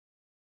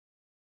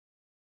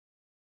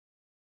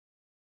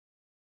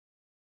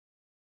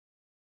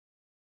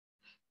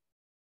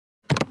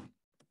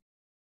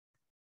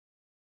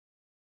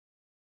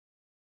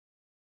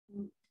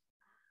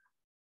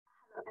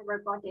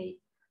everybody.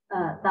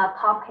 The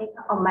topic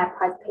of my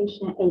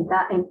presentation is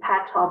the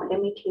impact of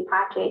limited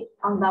budget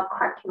on the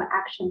corrective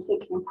action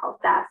taking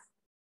process.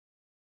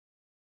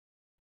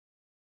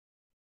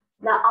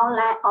 The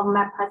outline of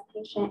my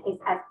presentation is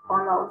as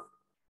follows.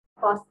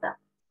 First,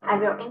 I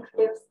will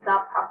introduce the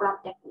problem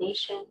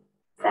definition.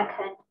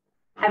 Second,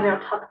 I will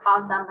talk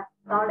about the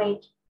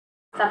methodology.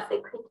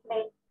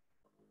 Subsequently,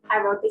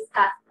 I will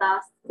discuss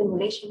the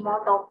simulation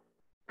model.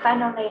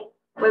 Finally,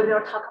 we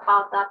will talk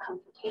about the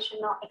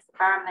computational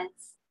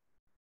experiments.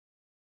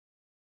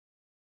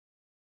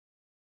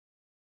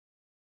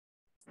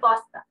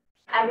 First,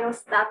 I will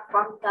start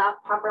from the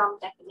problem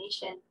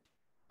definition.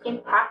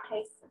 In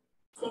practice,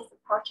 since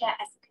project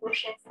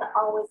executions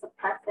always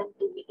present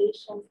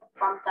deviations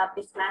from the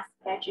business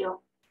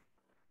schedule,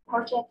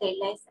 project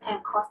delays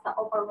and cost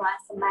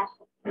overruns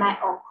might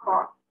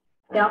occur.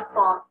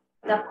 Therefore,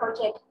 the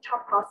project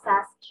control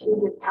process to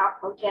repair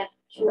project,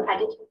 to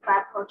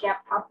identify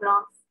project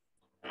problems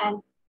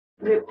and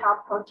repair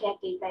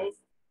project delays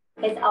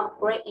is of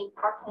great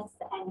importance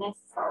and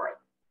necessary.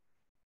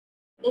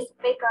 This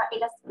figure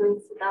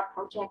illustrates the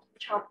project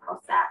control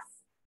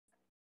process.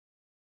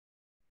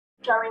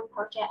 During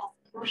project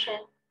execution,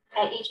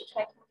 at each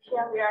tracking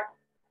period,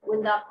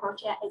 when the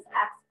project is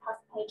X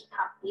percentage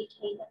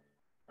completed,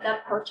 the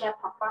project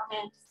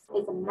performance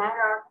is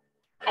measured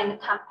and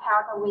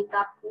compared with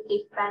the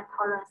predefined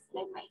tolerance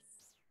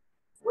limits.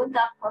 When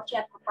the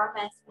project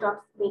performance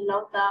drops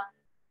below the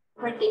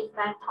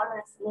predefined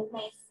tolerance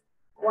limits,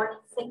 warning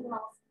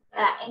signals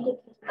that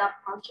indicate the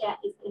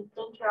project is in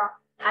danger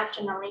are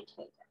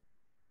generated.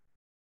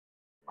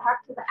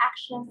 Corrective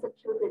actions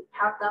to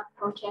repair the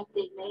project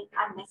delay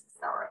are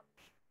necessary.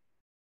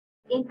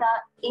 In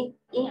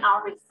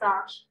our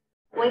research,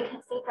 we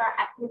consider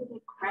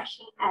activity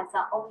crashing as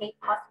the only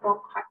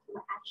possible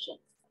corrective actions.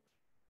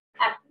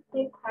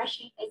 Activity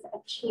crashing is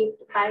achieved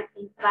by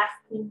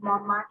investing more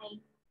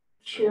money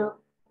to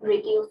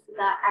reduce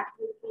the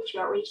activity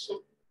duration.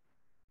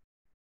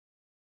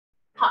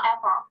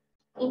 However,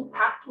 in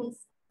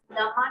practice,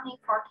 the money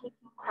for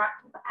taking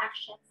corrective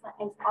actions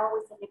is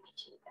always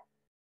limited.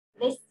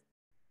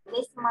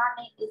 This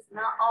money is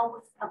not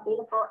always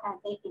available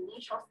at the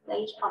initial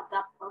stage of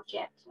the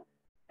project,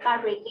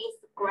 but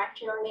released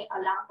gradually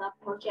along the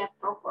project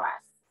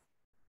progress.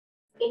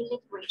 In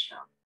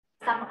literature,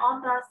 some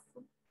authors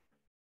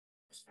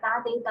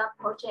study the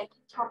project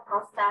control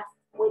process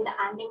with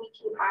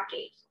unlimited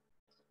budget,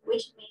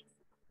 which means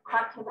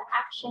corrective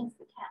actions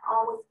can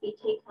always be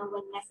taken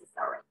when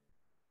necessary.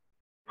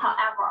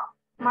 However,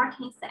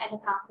 Martens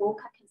and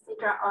Vanhoucke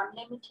consider a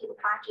limited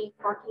budget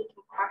for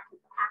taking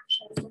corrective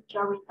actions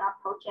during the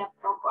project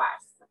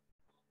progress,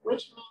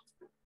 which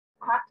means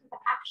corrective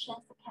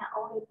actions can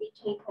only be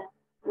taken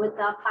when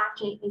the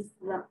budget is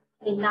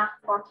enough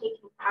for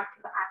taking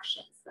corrective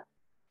actions.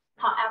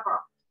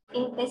 However,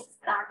 in this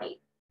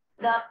study,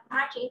 the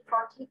budget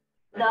for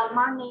the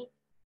money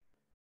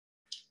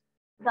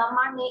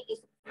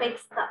is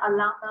fixed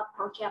along the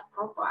project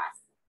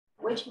progress,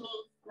 which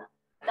means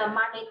the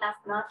money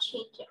does not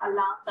change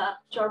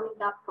during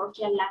the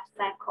project life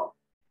cycle.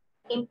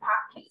 In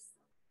practice,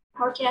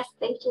 project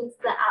stages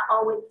are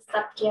always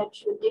subject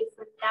to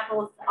different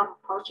levels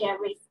of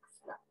project risks.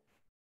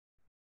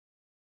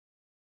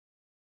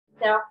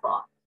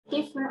 Therefore,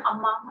 different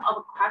amounts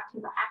of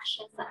corrective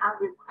actions are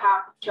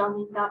required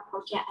during the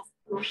project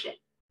execution.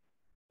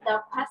 The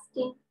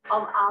question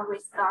of our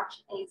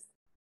research is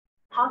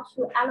how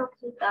to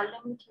allocate the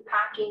limited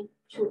budget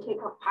to take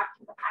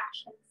corrective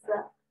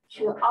actions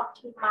to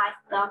optimize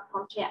the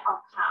project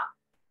outcome.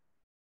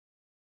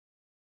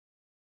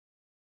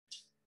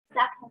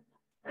 Second,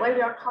 we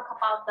will talk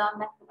about the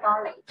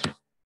methodology.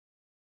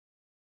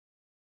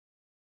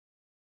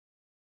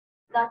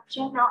 The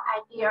general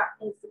idea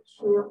is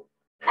to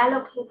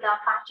allocate the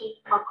budget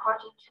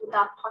according to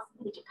the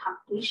percentage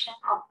completion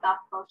of the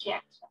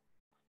project.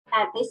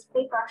 As this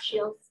figure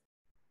shows,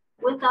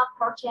 when the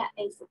project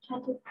is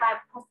 25%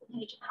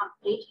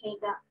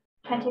 completed,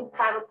 25%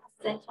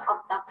 of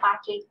the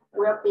budget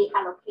will be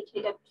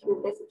allocated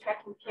to this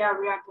tracking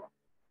period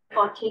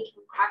for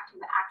taking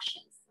corrective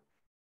actions.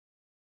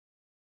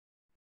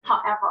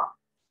 However,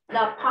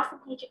 the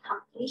percentage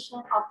completion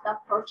of the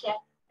project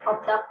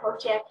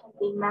can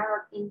be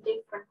measured in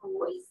different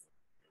ways,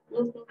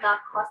 using the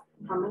cost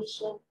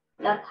information,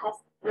 the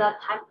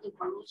time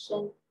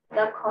information,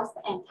 the cost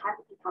and time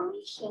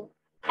information,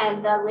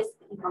 and the risk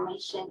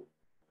information.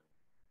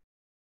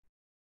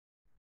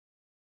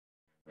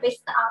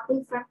 Based on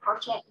different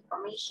project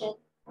information,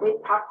 we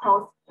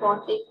propose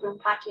 4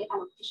 different budget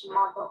allocation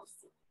models.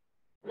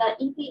 The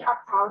EV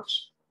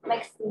approach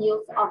makes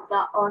use of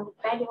the own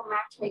value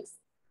matrix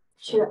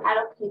to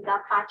allocate the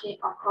budget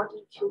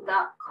according to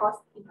the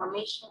cost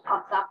information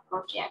of the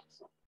project.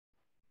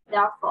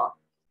 Therefore,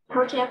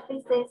 project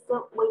phases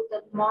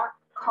with more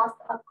cost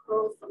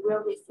accruals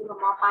will receive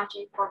more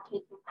budget for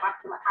taking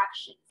corrective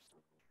actions.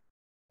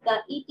 The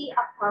ED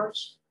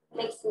approach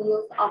makes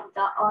use of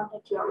the own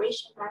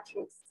duration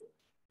matrix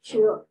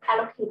to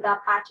allocate the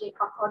budget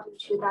according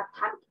to the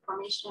time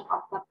information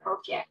of the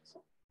project.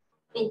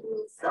 In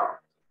doing so,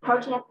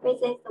 project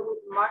phases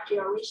with more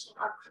duration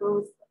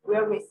accrues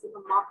will receive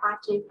more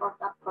budget from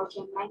the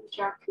project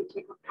manager to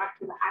take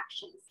corrective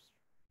actions.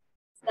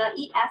 The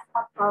ES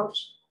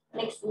approach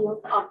makes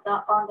use of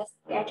the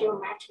on-the-schedule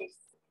matrix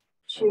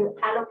to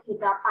allocate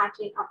the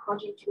budget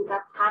according to the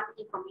time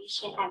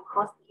information and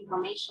cost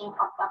information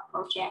of the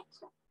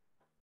project.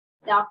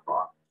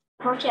 Therefore,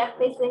 project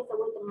phases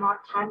with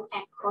more time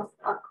and cost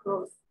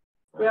accrues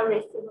will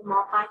receive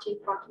more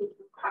budget for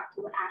taking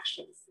corrective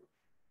actions.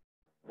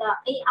 The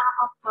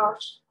AR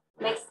approach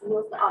makes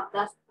use of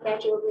the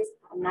schedule risk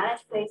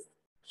analysis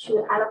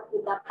to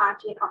allocate the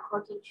budget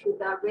according to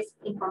the risk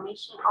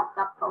information of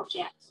the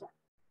project.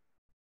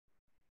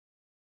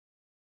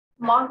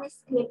 More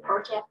risky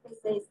project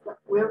phases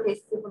will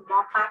receive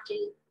more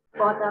budget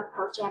for the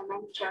project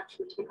manager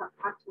to take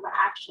corrective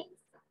actions.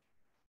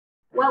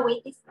 When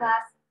we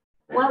discussed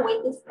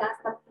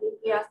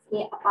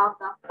previously about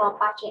the four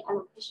budget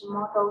allocation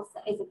models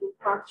is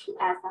referred to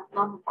as a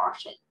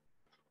non-version.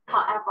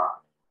 However,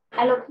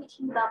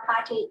 allocating the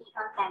budget in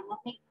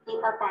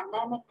a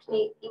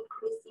dynamically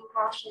increasing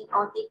version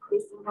or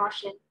decreasing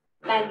version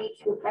may lead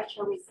to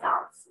better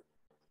results.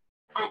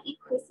 An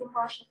increasing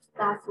version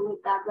starts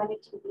with a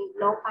relatively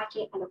low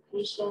budget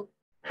allocation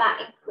but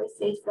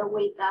increases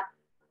with the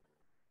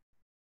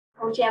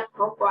project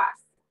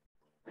progress.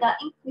 The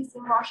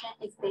increasing version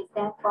is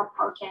designed for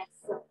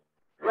projects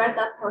where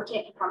the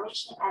project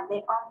information at the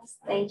early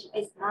stage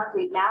is not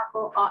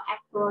reliable or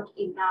accurate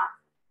enough,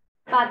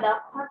 but the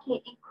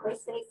quality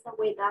increases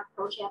with the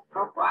project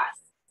progress.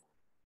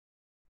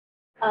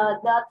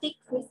 The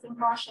decreasing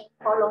version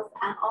follows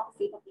an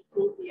opposite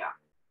behavior.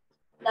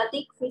 The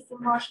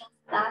decreasing version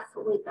starts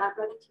with a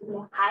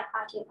relatively high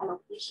budget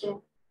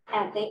allocation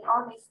at the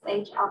early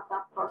stage of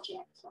the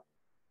project,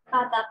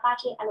 but the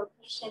budget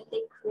allocation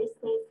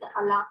decreases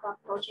along the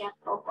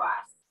project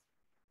progress.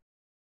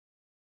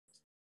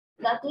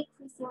 The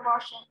decreasing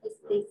version is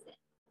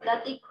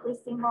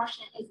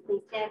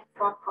designed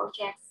for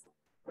projects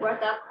where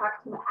the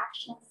corrective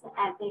actions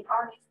at the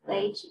early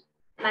stage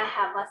may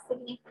have a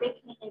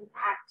significant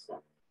impact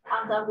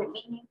on the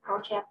remaining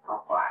project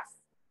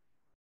progress.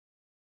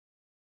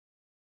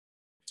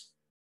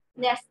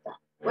 Next,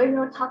 we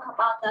will talk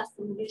about the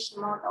simulation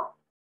model.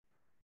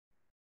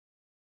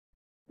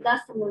 The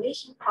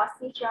simulation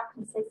procedure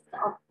consists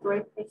of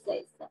three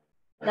phases: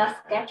 the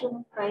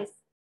scheduling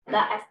phase,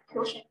 the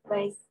execution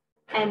phase,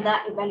 and the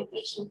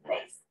evaluation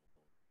phase.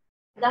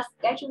 The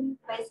scheduling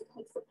phase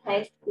takes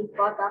place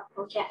before the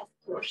project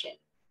execution.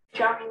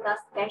 During the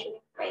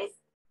scheduling phase,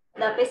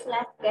 the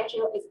baseline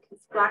schedule is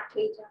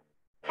constructed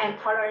and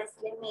tolerance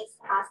limits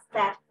are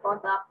set for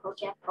the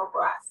project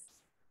progress.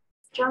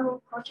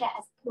 During project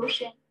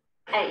execution,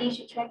 at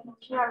each tracking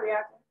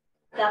period,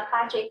 the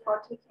budget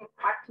for taking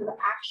corrective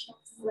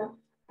actions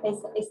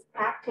is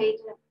expected.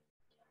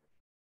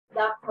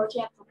 The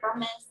project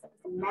performance is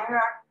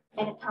measured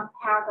and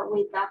compared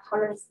with the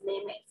tolerance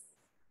limits.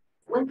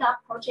 When the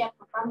project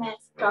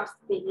performance drops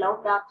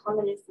below the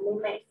tolerance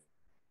limits,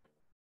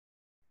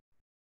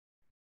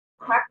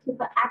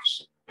 corrective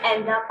action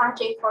and the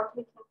budget for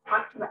taking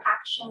corrective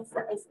actions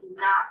is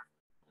enough.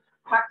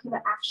 Corrective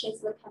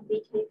actions can be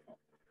taken.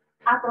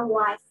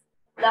 Otherwise,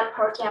 the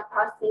project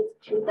proceeds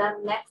to the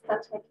next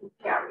tracking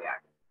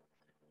period.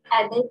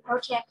 At the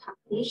project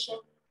completion,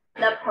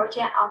 the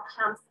project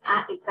outcomes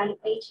are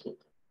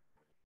evaluated.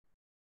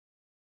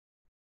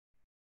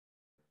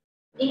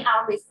 In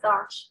our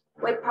research,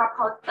 we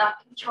propose the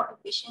control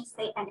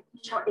efficiency and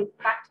control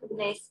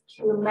effectiveness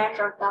to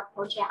measure the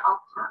project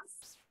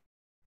outcomes.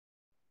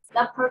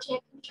 The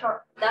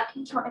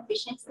control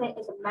efficiency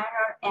is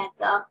measured as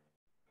the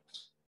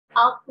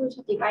output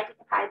divided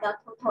by the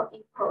total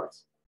input.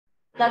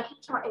 The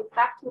control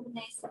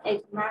effectiveness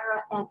is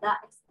measured at the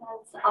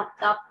extent of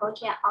the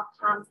project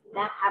outcomes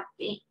that have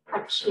been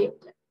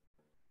achieved.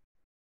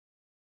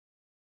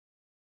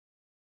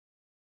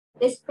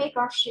 This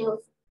figure shows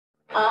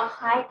a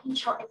high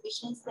control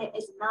efficiency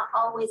is not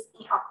always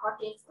in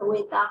accordance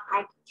with the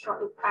high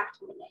control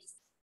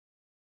effectiveness.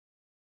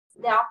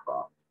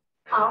 Therefore,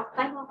 our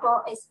final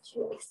goal is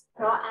to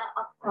explore an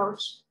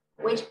approach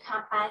which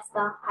combines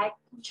the high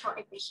control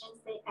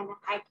efficiency and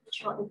high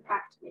control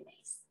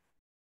effectiveness.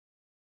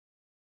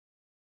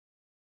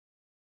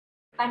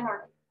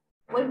 Finally,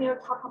 we will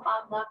talk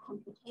about the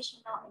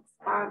computational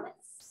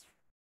experiments.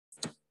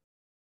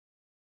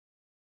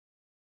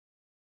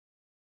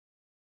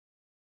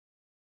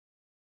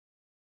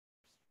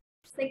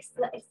 6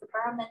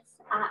 experiments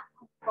are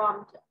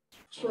performed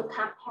to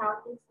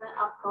compare different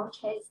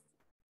approaches,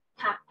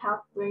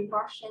 compare 3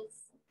 versions,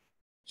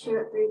 to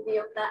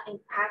review the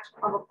impact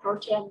of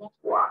project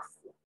networks,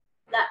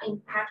 the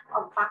impact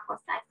of buffer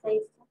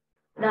sizes,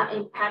 the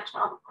impact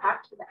of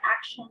corrective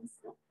actions,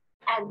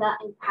 and the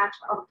impact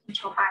of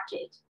control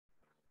budget.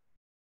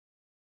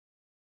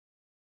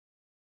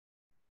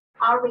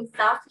 Our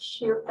results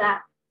show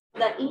that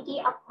the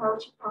ED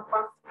approach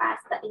performs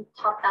best in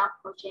top-down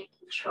project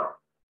control,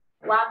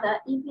 while the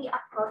EV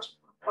approach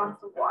performs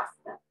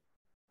worst,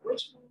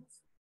 which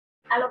means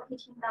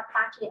Allocating the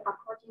budget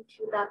according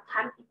to the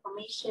time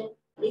information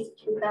leads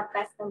to the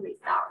best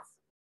results.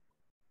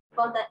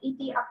 For the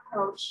ED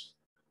approach,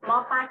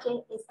 more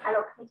budget is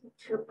allocated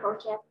to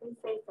project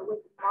phases with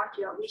more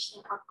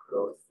duration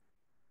accruals,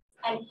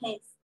 and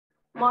hence,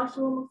 more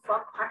room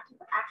for corrective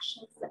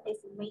actions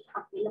is made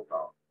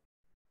available.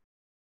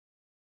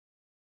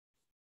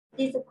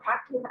 These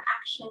corrective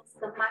actions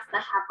must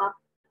have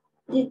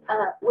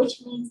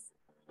which means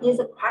these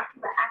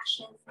corrective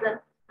actions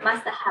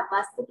must have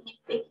a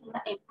significant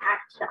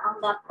impact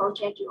on the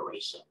project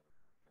duration.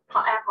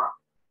 However,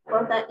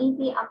 for the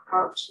ED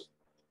approach,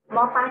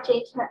 more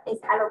budget is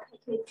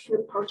allocated to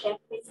project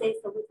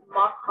phases with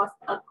more cost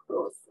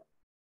accruals.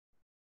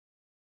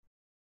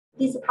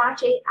 These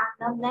budgets are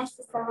not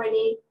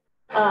necessarily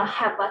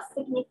have a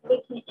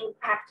significant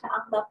impact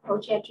on the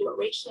project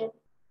duration,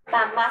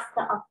 but must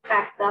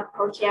affect the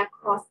project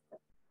cost.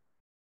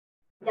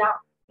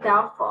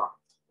 Therefore,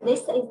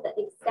 this is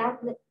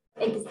exactly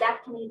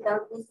the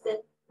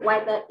reason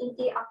why the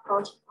ED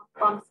approach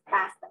performs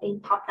best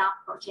in top-down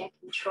project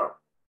control.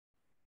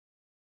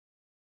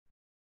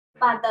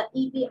 But the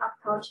ED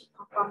approach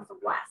performs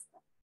worse.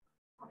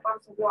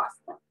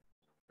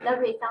 The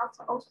results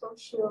also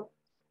show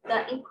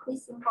the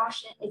increasing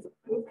portion is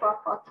preferred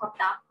for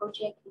top-down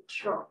project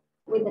control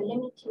with a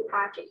limited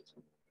budget,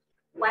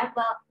 while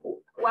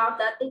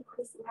the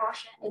decreasing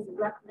portion is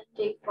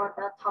recommended for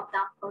the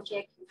top-down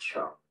project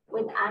control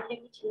with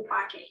unlimited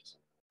budget.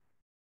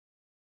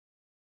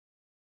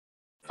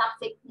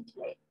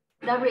 Subsequently,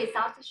 the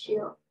results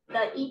show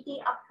the ED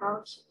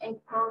approach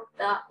improves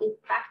the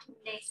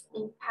effectiveness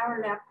in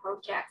parallel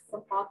projects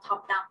for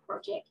top-down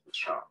project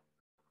control.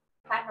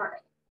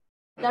 Finally,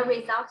 the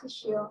results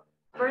show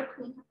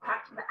frequent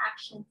corrective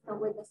actions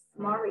with a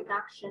small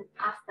reduction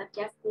are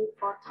suggested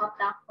for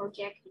top-down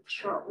project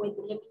control with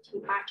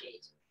limited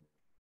budget.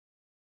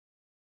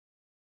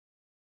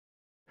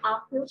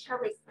 Our future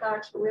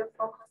research will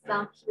focus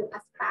on two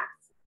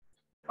aspects.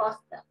 First,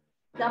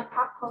 the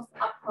proposed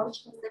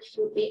approaches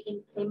should be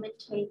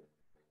implemented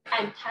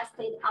and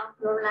tested on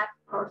real-life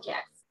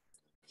projects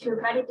to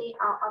validate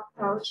our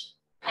approach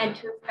and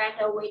to find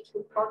a way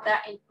to further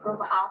improve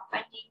our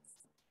findings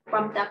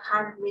from the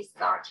current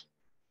research.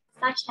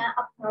 Such an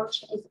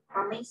approach is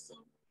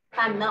promising,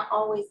 but not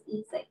always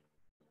easy,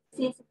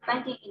 since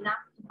finding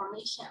enough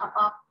information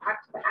about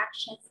corrective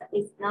actions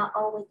is not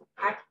always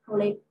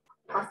practically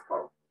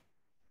possible.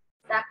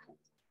 Second,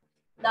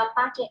 the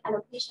budget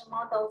allocation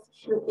models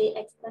should be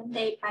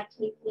extended by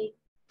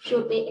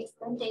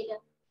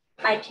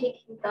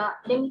taking the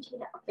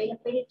limited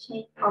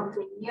availability of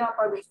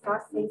renewable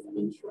resources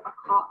into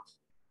account.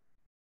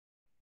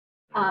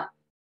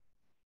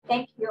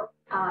 Thank you.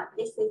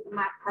 This is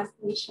my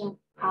presentation.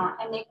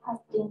 Any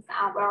questions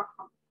are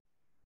welcome.